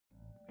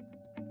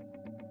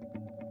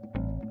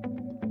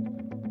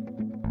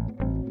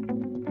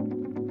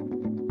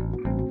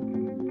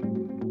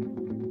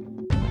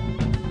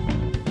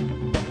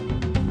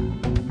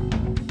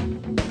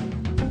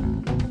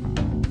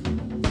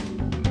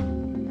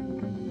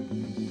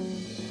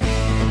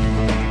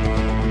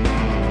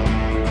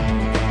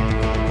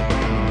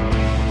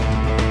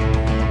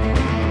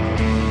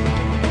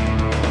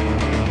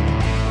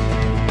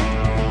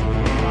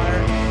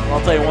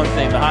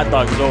hot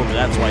dog's over.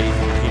 That's why he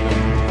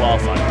came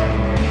qualified.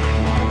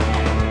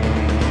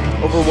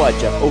 Over what,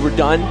 Jeff?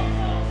 Overdone?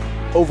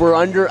 Over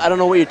under? I don't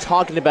know what you're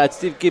talking about.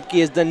 Steve Gibki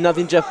has done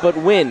nothing, Jeff, but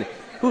win.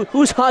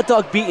 Who's hot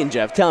dog beating,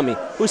 Jeff? Tell me.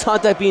 Who's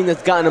hot dog beating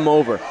that's gotten him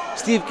over?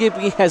 Steve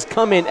Gibki has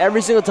come in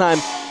every single time,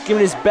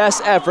 given his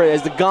best effort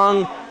as the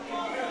gong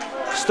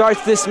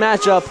starts this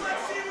matchup,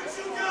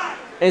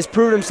 and has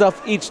proven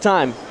himself each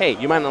time. Hey,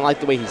 you might not like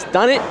the way he's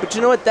done it, but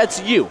you know what?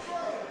 That's you.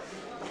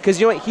 Because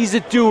you know what? He's a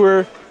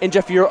doer, and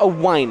Jeff, you're a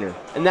whiner.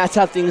 And that's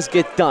how things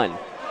get done.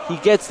 He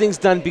gets things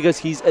done because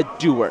he's a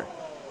doer.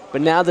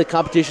 But now the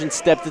competition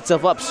stepped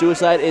itself up.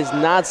 Suicide is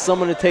not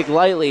someone to take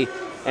lightly,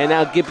 and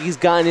now Gibki's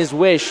gotten his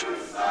wish.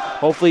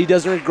 Hopefully he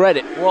doesn't regret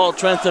it. Well,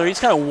 Trendsetter, he's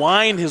kind of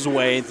whined his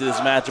way into this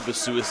matchup with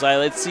Suicide.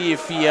 Let's see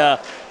if he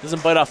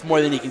doesn't bite off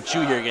more than he can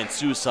chew here against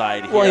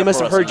Suicide. Well, he must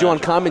have heard you on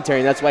commentary,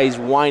 and that's why he's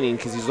whining,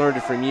 because he's learned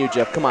it from you,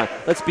 Jeff. Come on,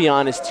 let's be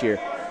honest here.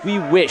 We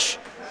wish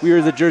we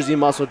were the Jersey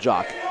Muscle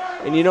Jock.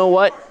 And you know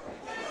what?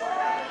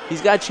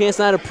 He's got a chance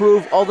now to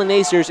prove all the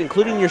naysayers,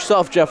 including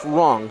yourself, Jeff,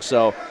 wrong.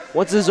 So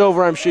once this is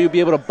over, I'm sure you'll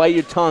be able to bite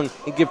your tongue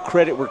and give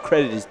credit where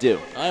credit is due.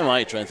 I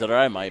might, Trendsetter,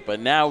 I might.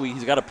 But now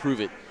he's got to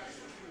prove it.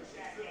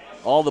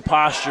 All the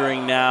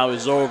posturing now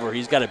is over.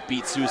 He's got to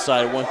beat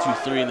Suicide 1, 2,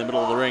 3 in the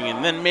middle of the ring,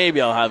 and then maybe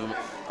I'll have him.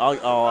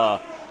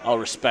 I'll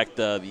respect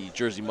the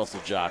Jersey Muscle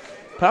Jock.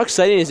 How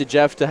exciting is it,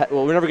 Jeff?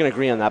 Well, we're never going to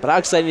agree on that, but how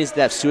exciting is it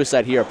to have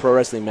Suicide here at Pro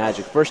Wrestling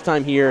Magic? First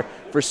time here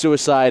for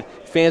Suicide.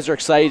 Fans are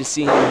excited to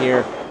see him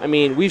here. I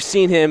mean, we've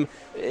seen him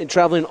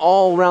traveling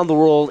all around the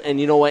world, and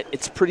you know what?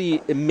 It's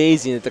pretty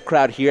amazing that the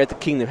crowd here at the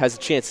Kingdom has a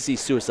chance to see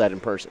Suicide in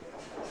person.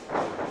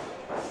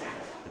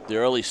 The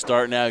early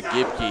start now,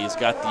 Gibki's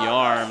got the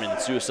arm, and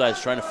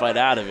Suicide's trying to fight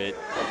out of it.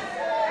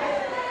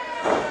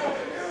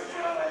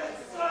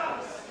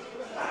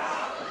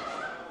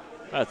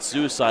 That's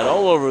Suicide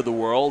all over the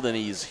world, and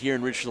he's here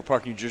in Richfield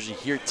Park, New Jersey,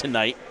 here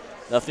tonight.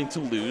 Nothing to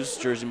lose.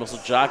 Jersey Muscle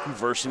Jock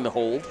reversing the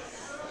hold.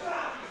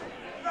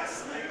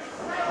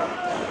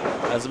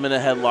 Has him in a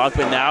headlock,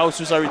 but now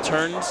Suicide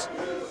returns.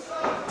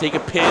 Take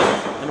a pin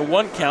and a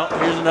 1 count.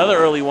 Here's another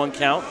early 1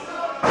 count.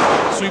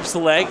 Sweeps the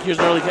leg. Here's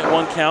an early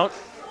 1 count.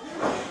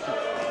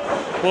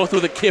 Both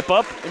with a kip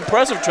up.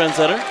 Impressive,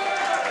 Trendsetter.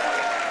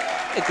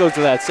 It goes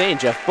without saying,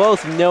 Jeff.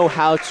 Both know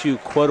how to,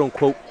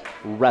 quote-unquote,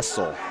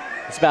 wrestle.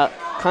 It's about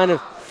kind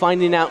of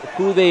finding out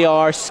who they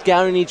are,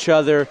 scouting each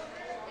other,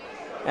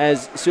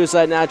 as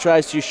Suicide now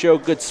tries to show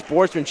good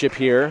sportsmanship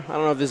here. I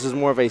don't know if this is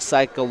more of a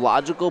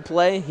psychological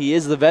play. He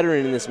is the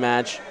veteran in this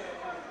match.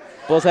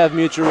 Both have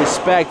mutual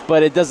respect,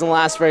 but it doesn't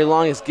last very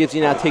long as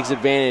Gibki now takes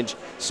advantage.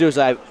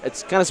 Suicide,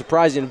 it's kind of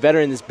surprising, a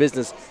veteran in this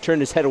business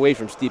turned his head away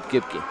from Steve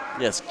Gibki.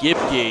 Yes,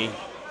 Gibki.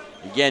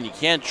 Again, you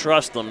can't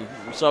trust him.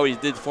 We saw what he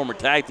did former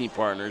tag team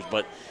partners,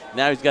 but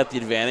now he's got the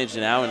advantage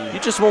now. And you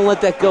just won't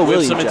let that go,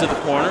 will you, Jeff? Whips him into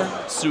the corner.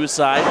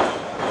 Suicide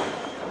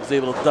was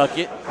able to duck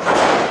it.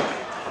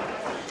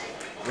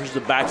 There's the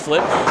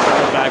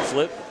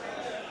backflip.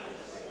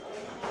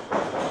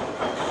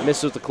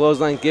 Missed with the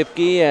clothesline,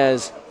 Gibki,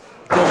 as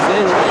he comes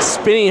in with a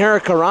spinning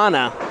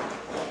Hurricanrana.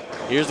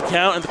 Here's the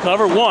count and the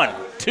cover. 1,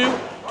 2.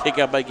 Kick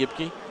out by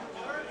Gibki.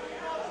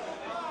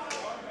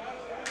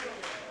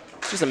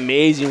 It's just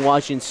amazing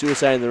watching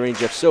Suicide in the ring,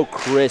 Jeff. So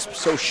crisp,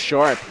 so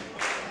sharp.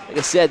 Like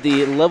I said,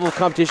 the level of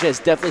competition has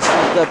definitely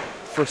stepped up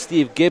for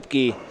Steve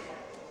Gibki.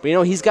 But, you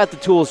know, he's got the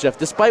tools, Jeff.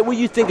 Despite what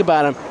you think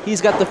about him,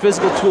 he's got the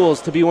physical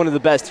tools to be one of the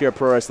best here at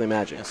Pro Wrestling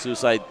Magic. And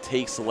Suicide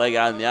takes the leg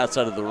out on the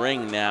outside of the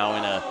ring now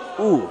in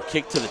a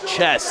kick to the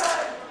chest.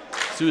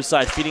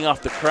 Suicide feeding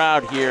off the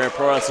crowd here at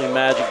Pro Wrestling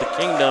Magic, the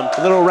Kingdom.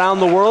 A little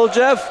around the world,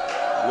 Jeff.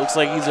 Looks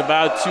like he's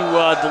about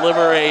to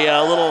deliver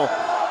a little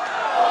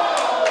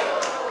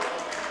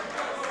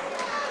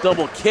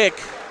double kick.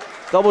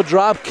 Double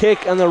drop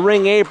kick on the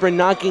ring apron,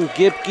 knocking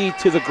Gibki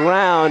to the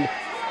ground.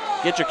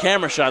 Get your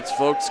camera shots,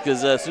 folks,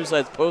 because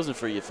Suicide's posing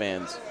for you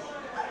fans.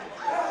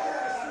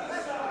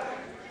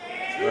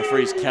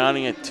 Referee's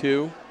counting at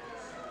 2.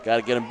 Got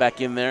to get him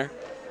back in there.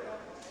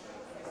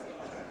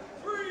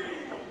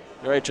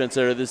 All right,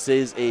 Trendsetter, this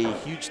is a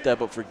huge step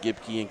up for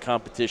Gibki in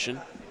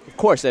competition. Of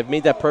course, I've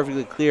made that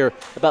perfectly clear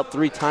about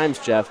 3 times,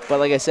 Jeff. But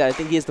like I said, I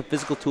think he has the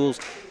physical tools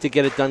to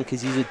get it done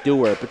because he's a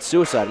doer. But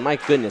Suicide, my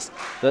goodness,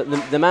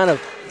 the amount of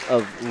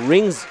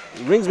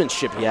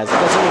ringsmanship he has, it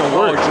doesn't even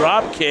work.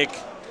 Drop kick.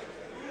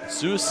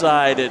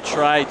 Suicide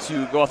tried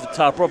to go off the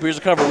top rope. Here's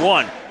a cover.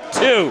 1,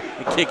 2,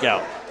 and kick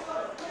out.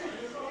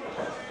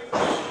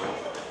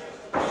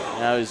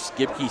 Now is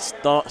Gibki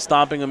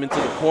stomping him into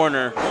the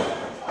corner.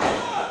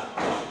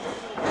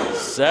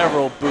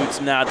 Several boots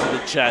now to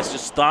the chest,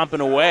 just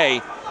stomping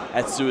away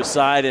at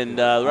Suicide, and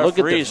the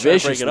referee is trying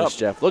to break it up.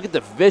 Jeff. Look at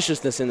the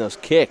viciousness in those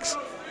kicks.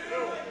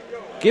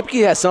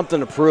 Gibki has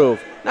something to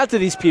prove, not to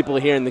these people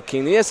here in the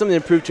Kingdom. He has something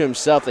to prove to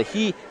himself that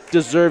he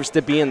deserves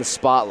to be in the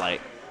spotlight.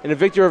 And a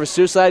victory over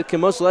Suicide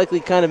can most likely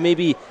kind of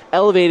maybe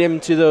elevate him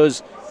to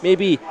those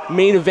maybe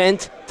main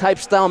event type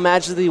style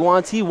matches that he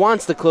wants. He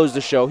wants to close the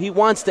show. He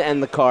wants to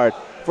end the card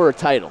for a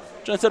title.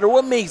 Trendsetter,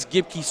 what makes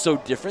Gibki so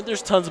different?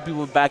 There's tons of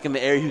people back in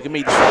the area who can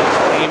make the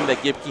same claim that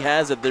Gibki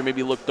has, that they're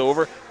maybe looked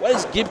over. Why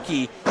does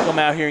Gibki come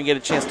out here and get a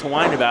chance to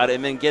whine about it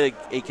and then get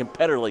a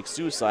competitor like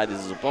Suicide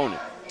as his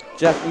opponent?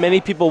 Jeff, many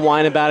people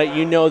whine about it.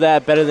 You know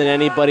that better than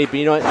anybody, but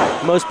you know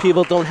what? Most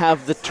people don't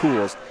have the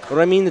tools.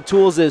 What I mean the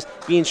tools is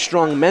being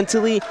strong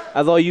mentally,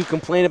 although you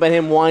complain about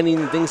him whining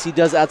and things he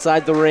does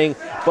outside the ring,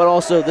 but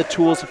also the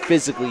tools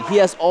physically. He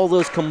has all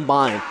those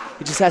combined.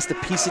 He just has to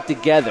piece it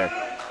together.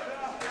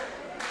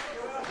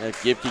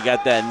 Gibki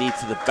got that knee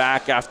to the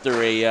back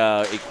after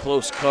a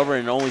close cover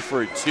and only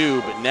for a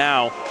 2, but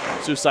now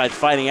Suicide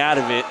fighting out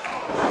of it.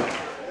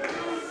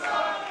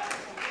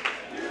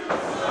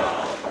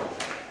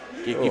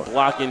 Gibki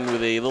blocking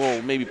with a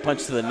little maybe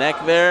punch to the neck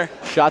there.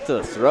 Shot to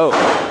the throat.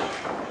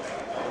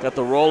 Got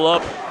the roll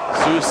up.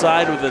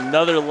 Suicide with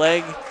another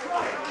leg.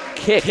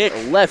 Kick.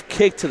 A left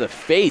kick to the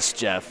face,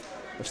 Jeff,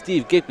 of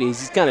Steve Gibki.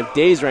 He's kind of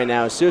dazed right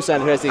now.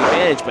 Suicide who has the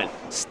advantage, but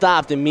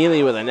stopped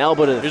immediately with an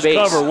elbow to the face.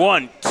 Here's cover,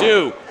 1,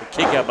 2. A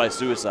kick out by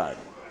Suicide.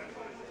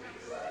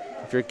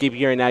 If you're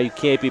Gibki right now, you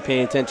can't be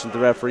paying attention to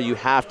the referee. You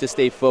have to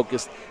stay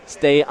focused,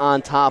 stay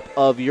on top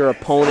of your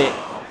opponent,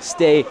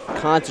 stay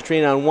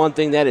concentrating on one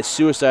thing, that is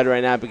Suicide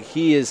right now, because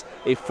he is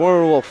a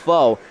formidable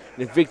foe,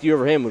 and a victory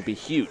over him would be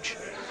huge.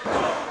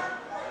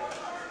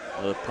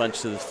 Another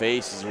punch to the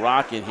face. He's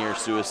rocking here,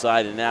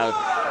 Suicide, and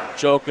now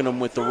choking him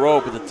with the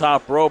rope at the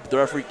top rope. The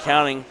referee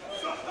counting.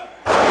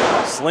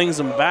 Slings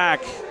him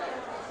back.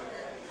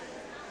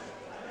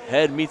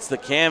 Head meets the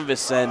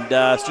canvas, and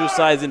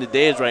Suicide's in a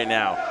daze right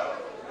now.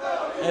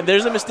 And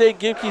there's a mistake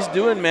Gibki's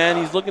doing, man.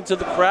 He's looking to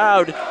the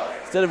crowd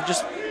instead of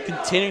just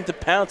continuing to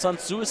pounce on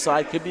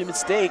Suicide. Could be a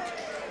mistake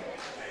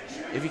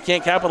if he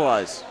can't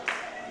capitalize.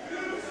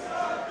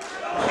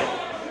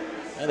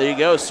 And there you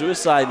go,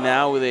 Suicide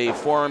now with a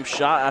forearm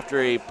shot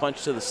after a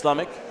punch to the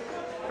stomach.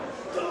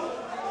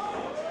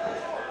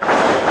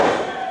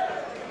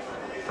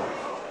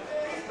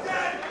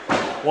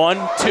 One,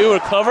 two, a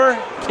cover.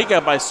 Kick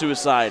out by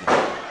Suicide.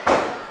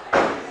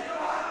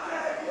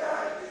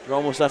 You're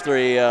almost after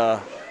a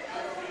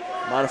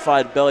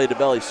modified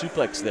belly-to-belly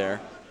suplex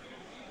there.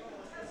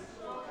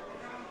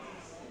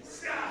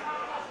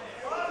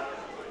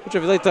 If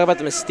you'd like to talk about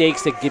the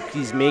mistakes that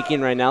Gibki's making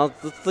right now,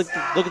 let's look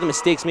at the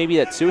mistakes maybe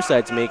that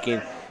Suicide's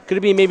making. Could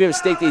it be maybe a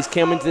mistake that he's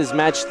come into this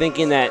match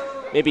thinking that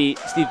maybe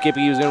Steve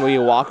Gibki was going to be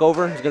a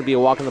walkover? It's going to be a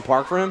walk in the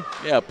park for him?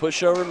 Yeah,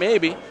 pushover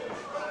maybe.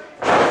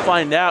 We'll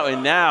find out,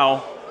 and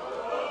now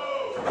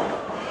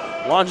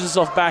launches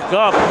himself back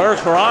up.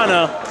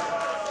 Hurricanrana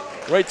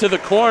right to the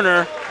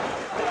corner.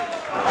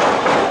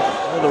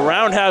 Oh, the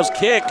roundhouse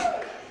kick.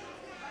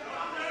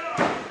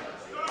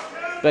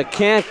 But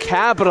can't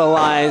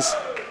capitalize.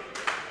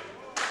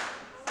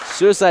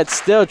 Suicide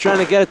still trying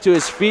to get it to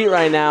his feet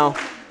right now.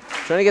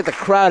 Trying to get the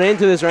crowd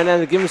into this right now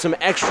to give him some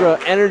extra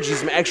energy,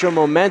 some extra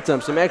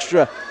momentum, some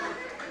extra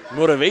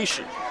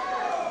motivation.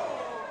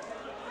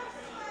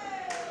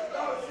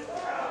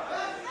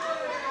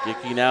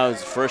 Gibki now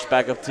is first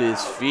back up to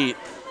his feet.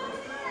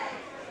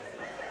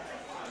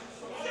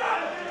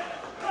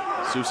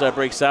 Suicide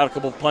breaks out, a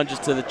couple punches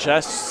to the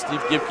chest. Steve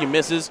Gibki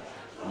misses.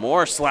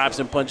 More slaps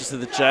and punches to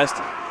the chest.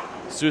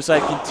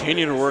 Suicide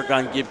continue to work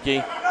on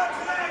Gibki.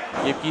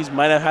 Gibki's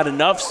might have had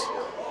enough.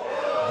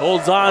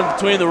 Holds on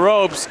between the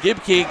ropes.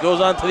 Gibki goes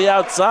on to the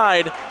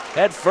outside,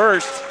 head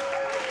first.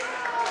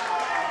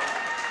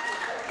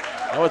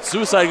 Now what's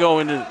Suicide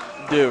going to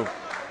do?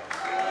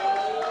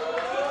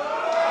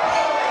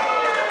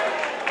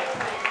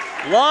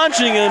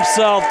 Launching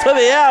himself to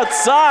the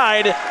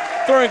outside,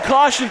 throwing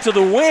caution to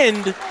the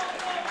wind.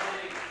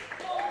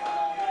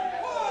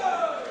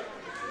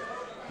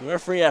 The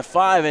referee at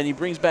 5, and he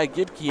brings back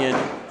Gibki in.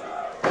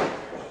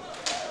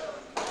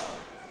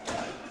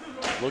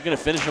 Looking to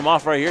finish him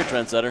off right here,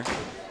 Trendsetter.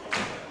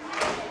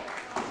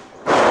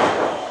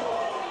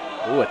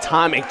 Ooh,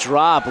 atomic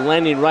drop,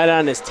 landing right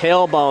on his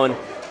tailbone.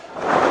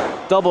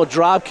 Double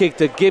drop kick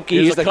to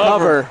Gibki. Here's the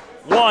cover.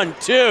 1,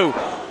 2.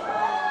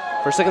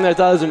 For a second there, I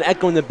thought there was an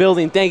echo in the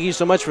building. Thank you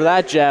so much for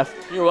that, Jeff.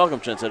 You're welcome,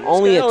 Trendsetter.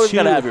 Only a 2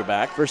 gotta have your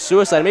back. For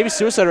Suicide. Maybe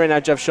Suicide right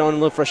now, Jeff, showing a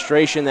little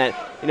frustration that,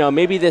 you know,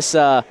 maybe this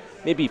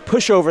maybe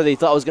pushover that he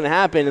thought was going to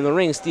happen in the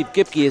ring, Steve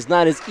Gibki, is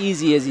not as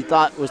easy as he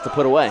thought was to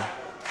put away.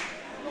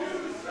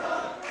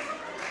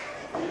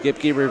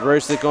 Gibki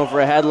reversed it, going for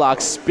a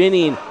headlock,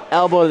 spinning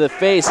elbow to the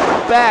face,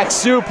 back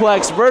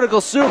suplex, vertical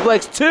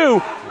suplex,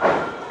 2.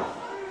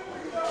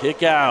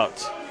 Kick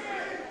out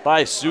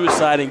by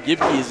Suicide, and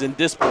Gibki is in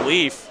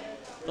disbelief.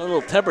 A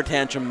little temper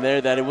tantrum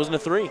there that it wasn't a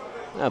 3.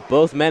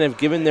 Both men have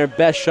given their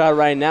best shot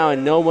right now,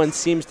 and no one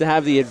seems to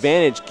have the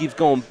advantage. Keeps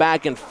going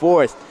back and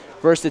forth.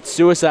 First it's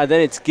Suicide, then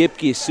it's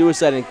Gibki.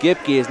 Suicide and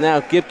Gibki, as now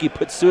Gibki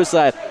puts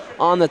Suicide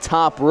on the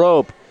top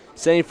rope,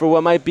 setting for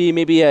what might be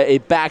maybe a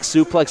back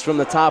suplex from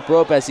the top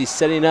rope as he's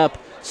setting up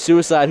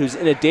Suicide, who's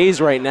in a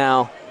daze right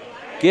now.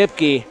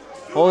 Gibki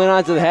holding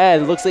on to the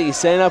head. Looks like he's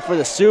setting up for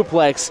the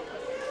suplex.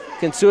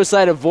 Can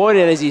Suicide avoid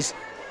it as he's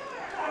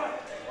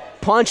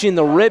punching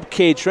the rib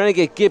cage, trying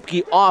to get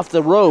Gibki off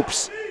the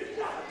ropes.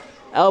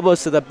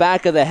 Elbows to the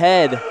back of the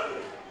head.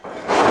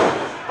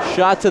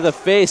 Shot to the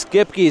face.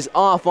 Gibki's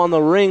off on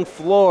the ring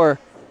floor.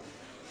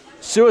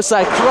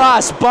 Suicide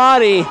cross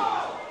body.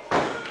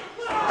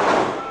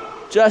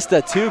 Just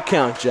a 2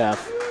 count,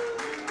 Jeff.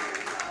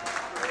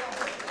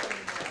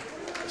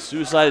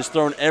 Suicide has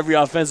thrown every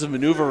offensive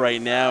maneuver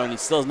right now, and he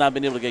still has not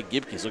been able to get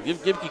Gibki. So give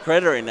Gibki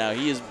credit right now.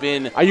 He has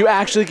been Are you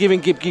actually giving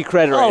Gibki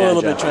credit right now, a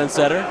little Jeff? bit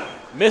trendsetter.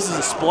 Misses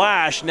a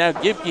splash. Now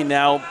Gibki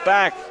now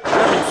back.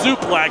 German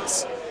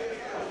suplex.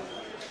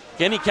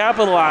 Can he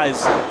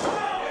capitalize?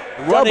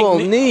 Double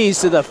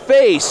knees to the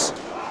face.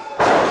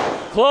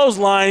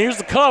 Clothesline. Here's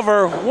the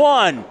cover.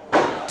 1,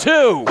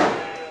 2.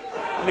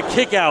 And a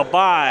kick out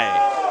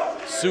by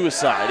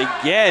Suicide.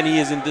 Again, he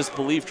is in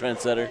disbelief,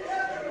 trendsetter.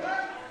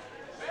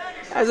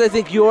 As I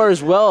think you are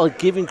as well,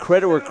 giving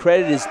credit where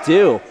credit is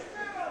due.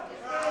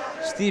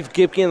 Steve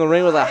Gibki in the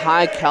ring with a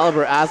high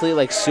caliber athlete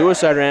like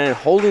Suicide ran and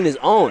holding his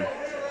own.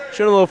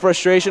 Showing a little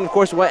frustration, of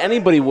course, what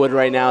anybody would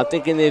right now,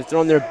 thinking they've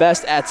thrown their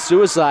best at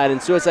Suicide,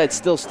 and Suicide's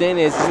still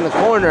standing as he's in the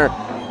corner.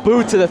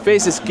 Boot to the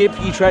face as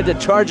Gibki tried to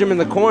charge him in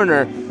the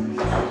corner.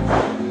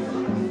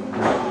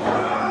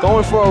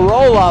 Going for a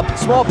roll-up,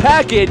 small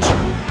package.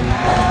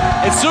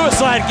 And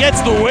Suicide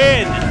gets the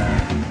win.